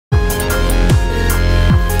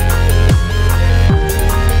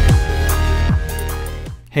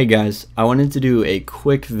Hey guys, I wanted to do a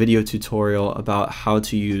quick video tutorial about how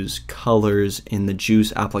to use colors in the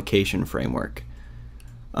JUCE application framework.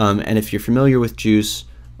 And if you're familiar with JUCE,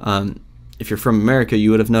 if you're from America,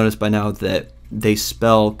 you would have noticed by now that they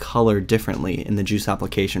spell color differently in the JUCE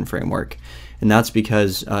application framework. And that's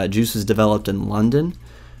because JUCE is developed in London,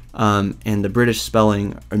 and the British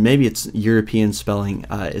spelling, or maybe it's European spelling,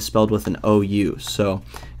 is spelled with an OU. So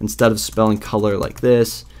instead of spelling color like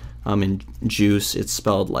this, in JUCE, it's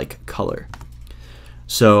spelled like color.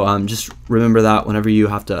 So just remember that whenever you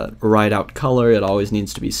have to write out color, it always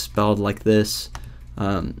needs to be spelled like this.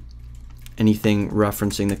 Anything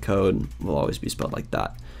referencing the code will always be spelled like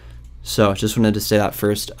that. So just wanted to say that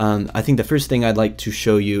first. I think the first thing I'd like to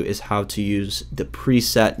show you is how to use the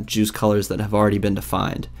preset JUCE colors that have already been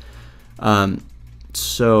defined.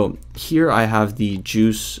 So here I have the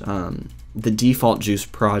JUCE, the default JUCE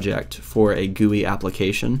project for a GUI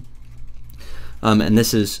application. And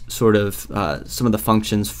this is sort of some of the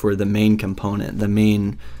functions for the main component, the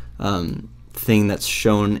main thing that's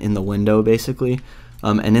shown in the window basically.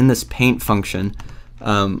 And in this paint function,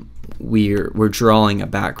 we're drawing a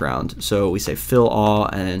background. So we say fill all,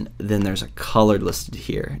 and then there's a color listed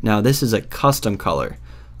here. Now this is a custom color,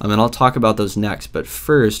 and I'll talk about those next, but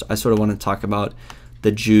first I sort of want to talk about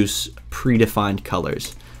the JUCE predefined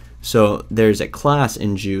colors. So there's a class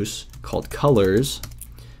in JUCE called Colors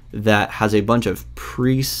that has a bunch of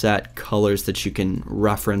preset colors that you can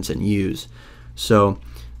reference and use. So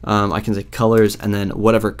I can say colors and then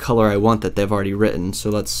whatever color I want that they've already written. So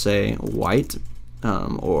let's say white,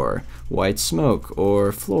 or white smoke,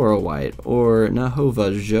 or floral white, or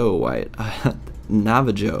Navajo white,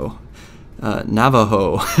 Navajo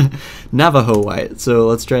white. So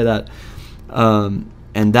let's try that.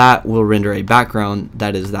 And that will render a background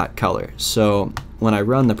that is that color. So when I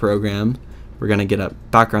run the program, we're going to get a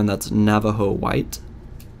background that's Navajo white.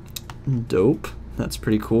 Dope. That's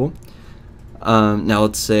pretty cool. Now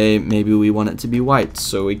let's say maybe we want it to be white,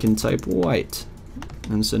 so we can type white.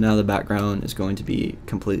 And so now the background is going to be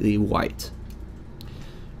completely white.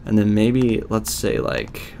 And then maybe let's say,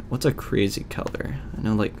 like, what's a crazy color? I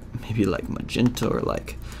know, like maybe like magenta, or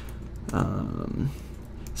like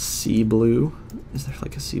sea blue. Is there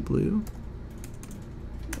like a sea blue?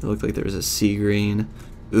 It looked like there was a sea green.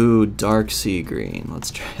 Ooh, dark sea green. Let's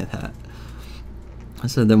try that.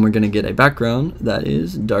 So then we're going to get a background that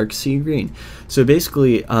is dark sea green. So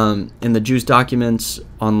basically, in the JUCE documents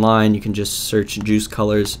online, you can just search JUCE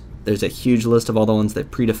colors. There's a huge list of all the ones they've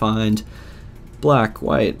predefined. Black,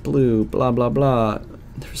 white, blue, blah, blah, blah.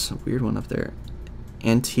 There's a weird one up there.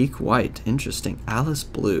 Antique white. Interesting. Alice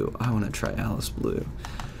blue. I want to try Alice blue.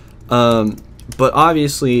 But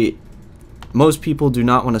obviously, most people do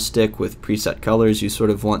not want to stick with preset colors. You sort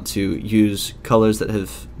of want to use colors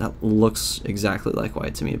that looks exactly like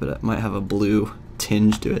white to me, but it might have a blue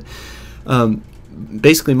tinge to it.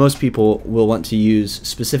 Basically, most people will want to use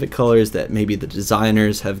specific colors that maybe the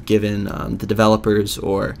designers have given the developers,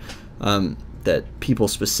 or that people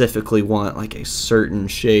specifically want, like a certain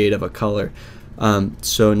shade of a color.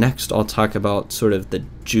 So next I'll talk about sort of the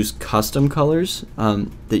JUCE custom colors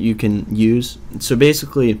that you can use. So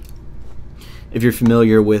basically, if you're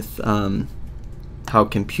familiar with how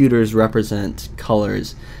computers represent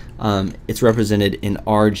colors, it's represented in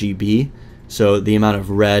RGB. So the amount of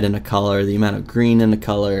red in a color, the amount of green in a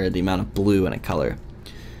color, the amount of blue in a color.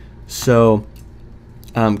 So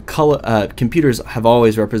computers have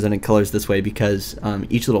always represented colors this way because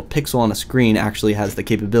each little pixel on a screen actually has the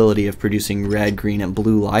capability of producing red, green, and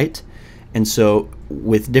blue light. And so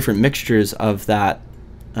with different mixtures of that,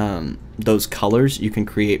 those colors, you can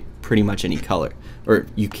create pretty much any color, or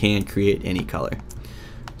you can create any color.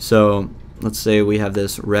 So let's say we have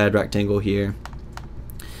this red rectangle here,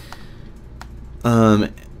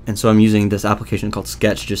 and so I'm using this application called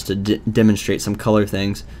Sketch just to demonstrate some color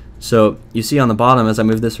things. So you see on the bottom, as I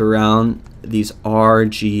move this around, these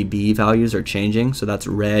RGB values are changing. So that's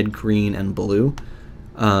red, green, and blue.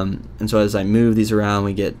 And so as I move these around,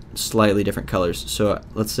 we get slightly different colors. So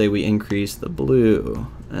let's say we increase the blue,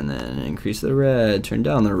 and then increase the red, turn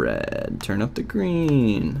down the red, turn up the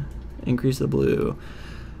green, increase the blue.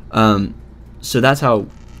 So that's how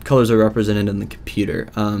colors are represented in the computer.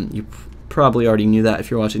 You probably already knew that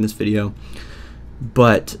if you're watching this video,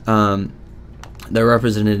 but they're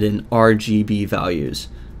represented in RGB values.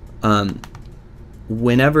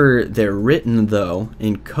 Whenever they're written, though,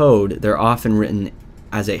 in code, they're often written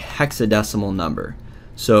as a hexadecimal number.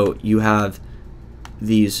 So you have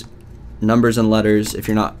these numbers and letters. If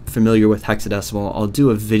you're not familiar with hexadecimal, I'll do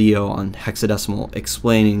a video on hexadecimal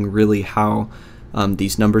explaining really how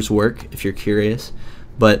these numbers work if you're curious.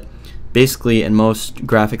 But basically in most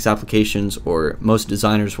graphics applications, or most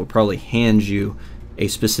designers will probably hand you a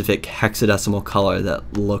specific hexadecimal color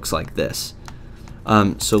that looks like this.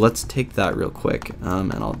 So let's take that real quick,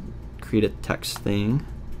 and I'll create a text thing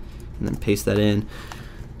and then paste that in.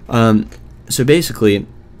 So basically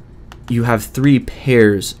you have 3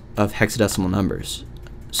 pairs of hexadecimal numbers,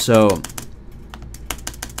 so,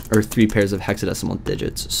 or 3 pairs of hexadecimal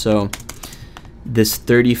digits. So this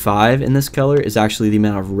 35 in this color is actually the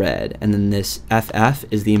amount of red, and then this FF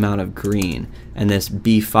is the amount of green, and this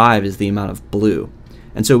B5 is the amount of blue.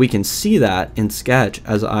 And so we can see that in Sketch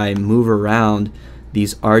as I move around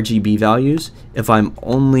these RGB values. If I'm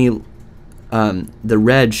only the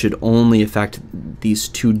red should only affect these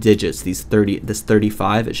 2 digits, this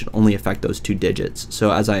 35, it should only affect those 2 digits.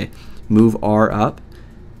 So as I move R up,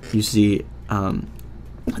 you see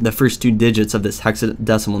the first 2 digits of this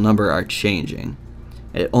hexadecimal number are changing.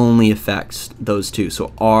 It only affects those 2.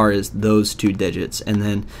 So R is those 2 digits, and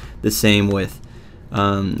then the same with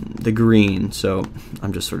the green. So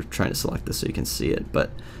I'm just sort of trying to select this so you can see it,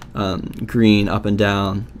 but green up and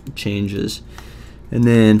down changes. And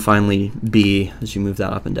then finally B as you move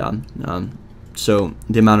that up and down. So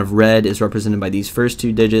the amount of red is represented by these first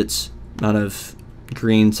 2 digits, amount of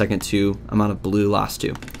green second 2, amount of blue last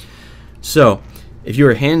 2. So if you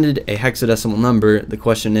were handed a hexadecimal number, the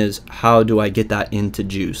question is, how do I get that into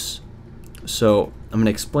JUCE? So I'm going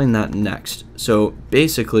to explain that next. So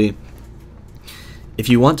basically, if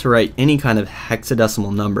you want to write any kind of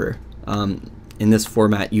hexadecimal number in this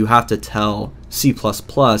format, you have to tell C++,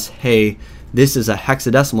 hey, this is a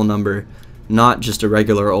hexadecimal number, not just a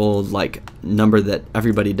regular old like number that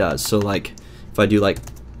everybody does. So like if I do like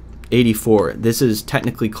 84, this is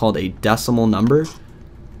technically called a decimal number,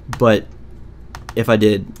 but if I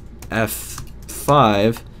did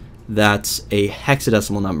F5, that's a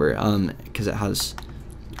hexadecimal number, because it has,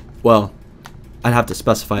 well, I'd have to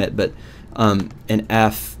specify it, but an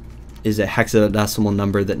F is a hexadecimal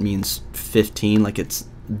number that means 15, like it's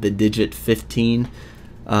the digit 15.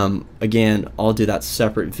 Again, I'll do that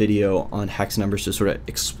separate video on hex numbers to sort of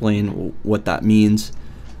explain what that means.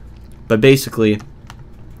 But basically,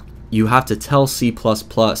 you have to tell C++,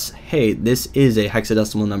 hey, this is a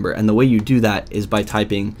hexadecimal number, and the way you do that is by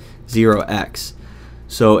typing 0x.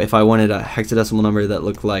 So if I wanted a hexadecimal number that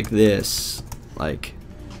looked like this, like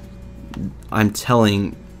I'm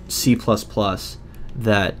telling C++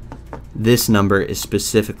 that this number is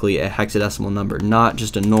specifically a hexadecimal number, not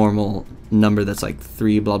just a normal number that's like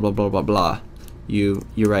 3 blah blah blah blah blah. You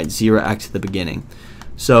write 0x at the beginning.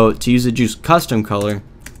 So to use a JUCE custom color,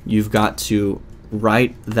 you've got to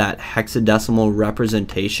write that hexadecimal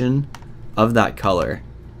representation of that color,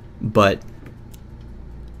 but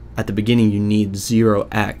at the beginning you need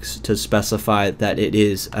 0x to specify that it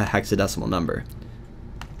is a hexadecimal number.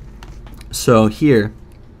 So here,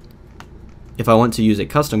 if I want to use a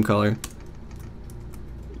custom color,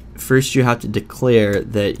 first you have to declare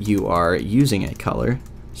that you are using a color.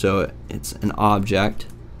 So it's an object.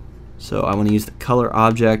 So I want to use the color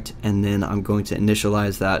object, and then I'm going to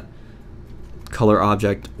initialize that color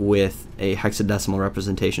object with a hexadecimal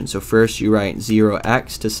representation. So first you write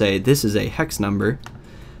 0x to say this is a hex number,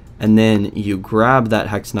 and then you grab that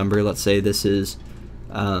hex number. Let's say this is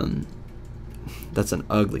that's an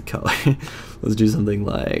ugly color. Let's do something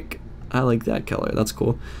like, I like that color, that's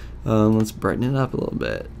cool. Let's brighten it up a little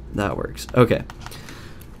bit. That works. Okay.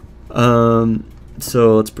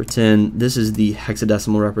 So let's pretend this is the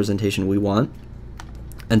hexadecimal representation we want,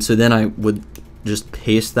 and so then I would just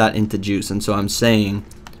paste that into JUCE. And so I'm saying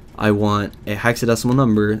I want a hexadecimal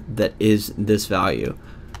number that is this value,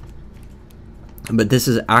 but this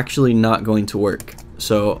is actually not going to work.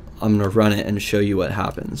 So I'm going to run it and show you what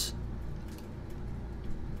happens.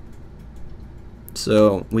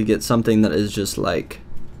 So we get something that is just like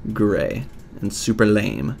gray and super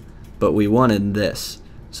lame, but we wanted this.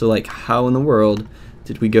 So like, how in the world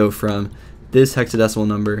did we go from this hexadecimal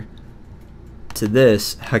number to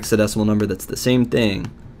this hexadecimal number that's the same thing,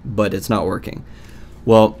 but it's not working?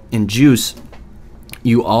 Well, in JUCE,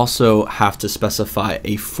 you also have to specify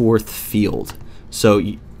a 4th field. So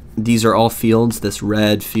these are all fields, this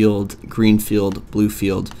red field, green field, blue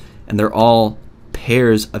field, and they're all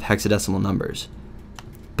pairs of hexadecimal numbers.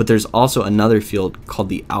 But there's also another field called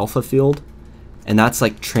the alpha field, and that's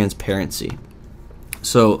like transparency.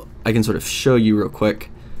 So I can sort of show you real quick.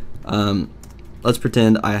 Let's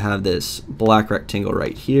pretend I have this black rectangle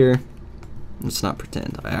right here. Let's not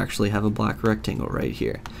pretend, I actually have a black rectangle right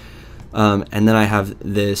here. And then I have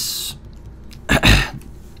this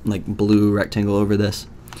like blue rectangle over this.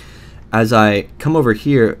 as I come over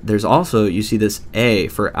here, there's also, you see this A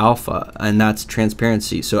for alpha, and that's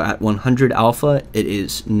transparency. So at 100 alpha, it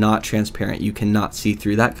is not transparent. You cannot see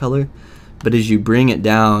through that color. But as you bring it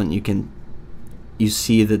down, you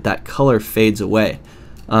see that that color fades away.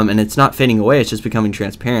 And it's not fading away, it's just becoming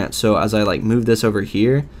transparent. So as I like move this over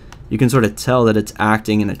here, you can sort of tell that it's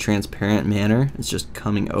acting in a transparent manner. It's just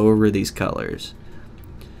coming over these colors.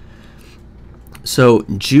 So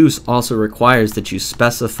JUCE also requires that you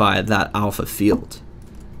specify that alpha field.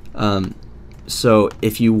 So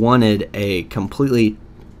if you wanted a completely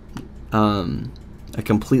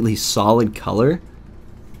solid color,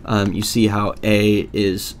 you see how A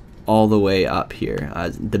is all the way up here,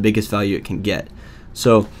 the biggest value it can get.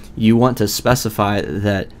 So you want to specify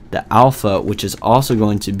that the alpha, which is also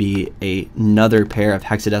going to be another pair of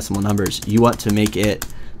hexadecimal numbers, you want to make it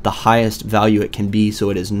the highest value it can be so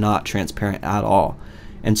it is not transparent at all.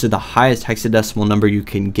 And so the highest hexadecimal number you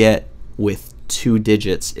can get with 2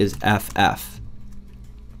 digits is FF.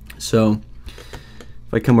 So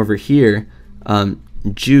if I come over here,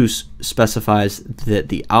 JUCE specifies that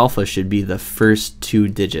the alpha should be the first 2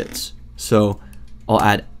 digits. So I'll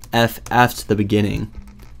add FF to the beginning,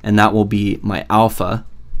 and that will be my alpha.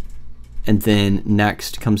 And then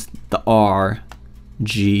next comes the R,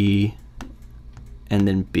 G, and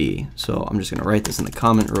then B. So I'm just going to write this in the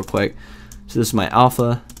comment real quick. So this is my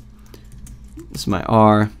alpha, this is my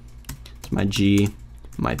R, this is my G,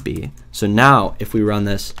 my B. So now if we run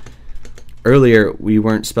this, earlier we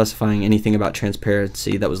weren't specifying anything about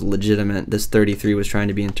transparency that was legitimate. This 33 was trying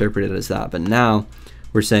to be interpreted as that, but now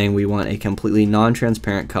we're saying we want a completely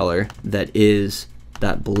non-transparent color that is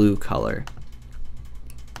that blue color.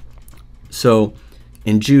 So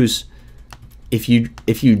in JUCE, if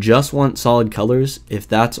you just want solid colors, if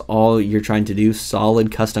that's all you're trying to do, solid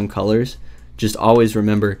custom colors, just always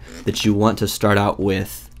remember that you want to start out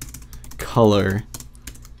with color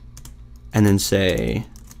and then say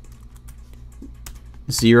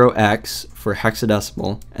 0x for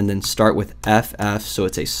hexadecimal, and then start with FF so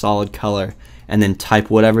it's a solid color, and then type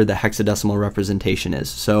whatever the hexadecimal representation is.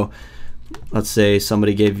 So let's say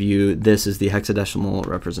somebody gave you this is the hexadecimal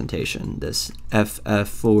representation, this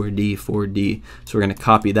FF4D4D. So we're going to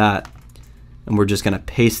copy that, and we're just going to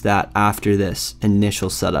paste that after this initial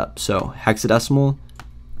setup. So hexadecimal,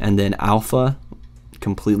 and then alpha,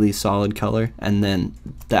 completely solid color, and then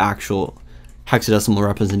the actual hexadecimal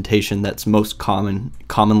representation that's most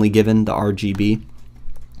commonly given, the ARGB.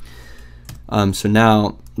 So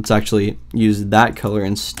now let's actually use that color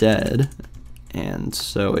instead. And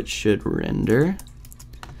so it should render.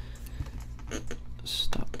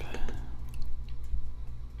 Stop.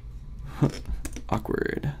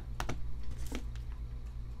 Awkward.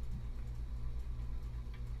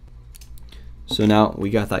 So now we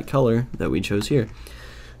got that color that we chose here.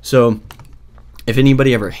 So if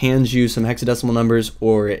anybody ever hands you some hexadecimal numbers,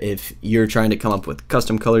 or if you're trying to come up with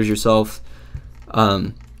custom colors yourself,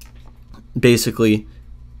 basically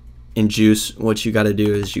in JUCE, what you got to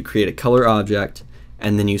do is you create a color object,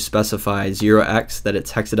 and then you specify 0x that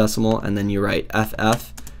it's hexadecimal, and then you write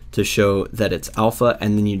FF to show that it's alpha,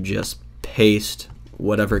 and then you just paste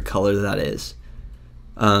whatever color that is.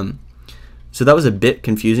 So that was a bit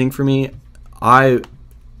confusing for me. I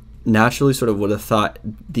naturally sort of would have thought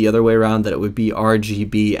the other way around, that it would be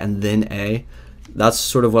RGB and then A. That's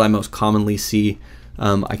sort of what I most commonly see.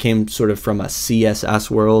 I came sort of from a CSS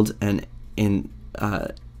world, and in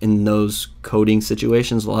those coding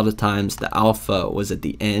situations, a lot of times the alpha was at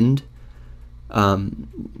the end.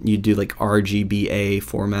 You do like RGBA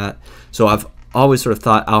format. So I've always sort of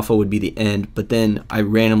thought alpha would be the end, but then I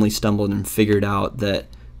randomly stumbled and figured out that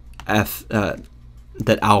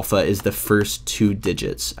that alpha is the first 2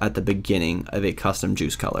 digits at the beginning of a custom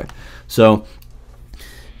JUCE color. So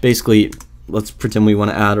basically, let's pretend we want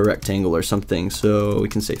to add a rectangle or something. So we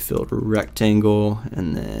can say filled rectangle,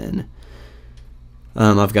 and then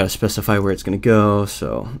I've got to specify where it's going to go.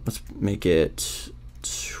 So let's make it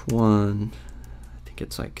I think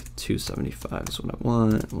it's like 275 is what I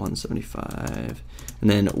want, 175, and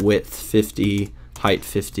then width 50, height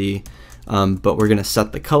 50. But we're going to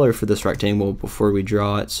set the color for this rectangle before we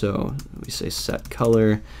draw it. So we say set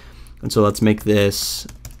color, and so let's make this,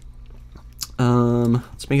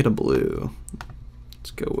 let's make it a blue.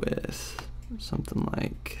 Let's go with something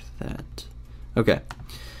like that. Okay,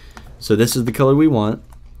 so this is the color we want,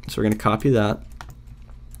 so we're going to copy that,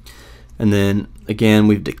 and then again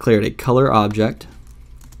we've declared a color object,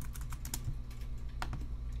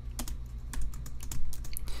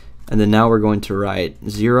 and then now we're going to write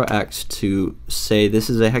 0x to say this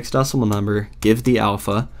is a hexadecimal number, give the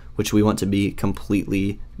alpha, which we want to be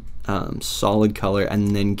completely solid color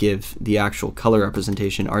and then give the actual color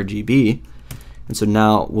representation RGB. And so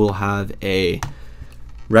now we'll have a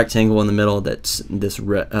rectangle in the middle that's this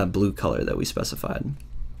blue color that we specified.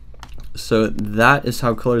 So that is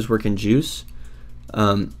how colors work in JUCE.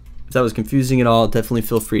 If that was confusing at all, definitely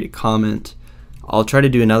feel free to comment. I'll try to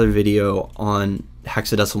do another video on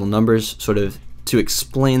hexadecimal numbers, sort of to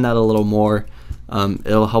explain that a little more.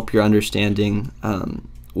 It'll help your understanding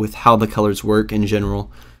with how the colors work in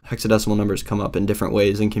general. Hexadecimal numbers come up in different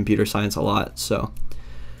ways in computer science a lot. So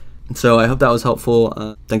I hope that was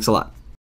helpful. Thanks a lot.